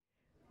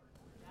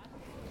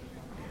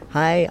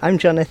Hi, I'm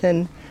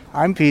Jonathan.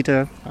 I'm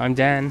Peter. I'm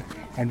Dan.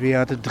 And we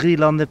are at the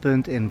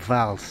Drielandenpunt in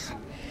Vaals.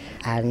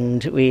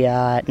 And we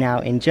are now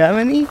in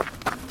Germany,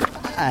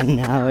 and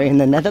now in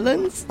the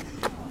Netherlands,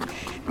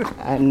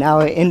 and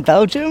now in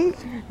Belgium.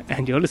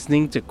 And you're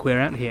listening to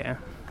Queer Out Here.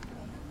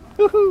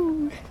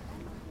 Woohoo!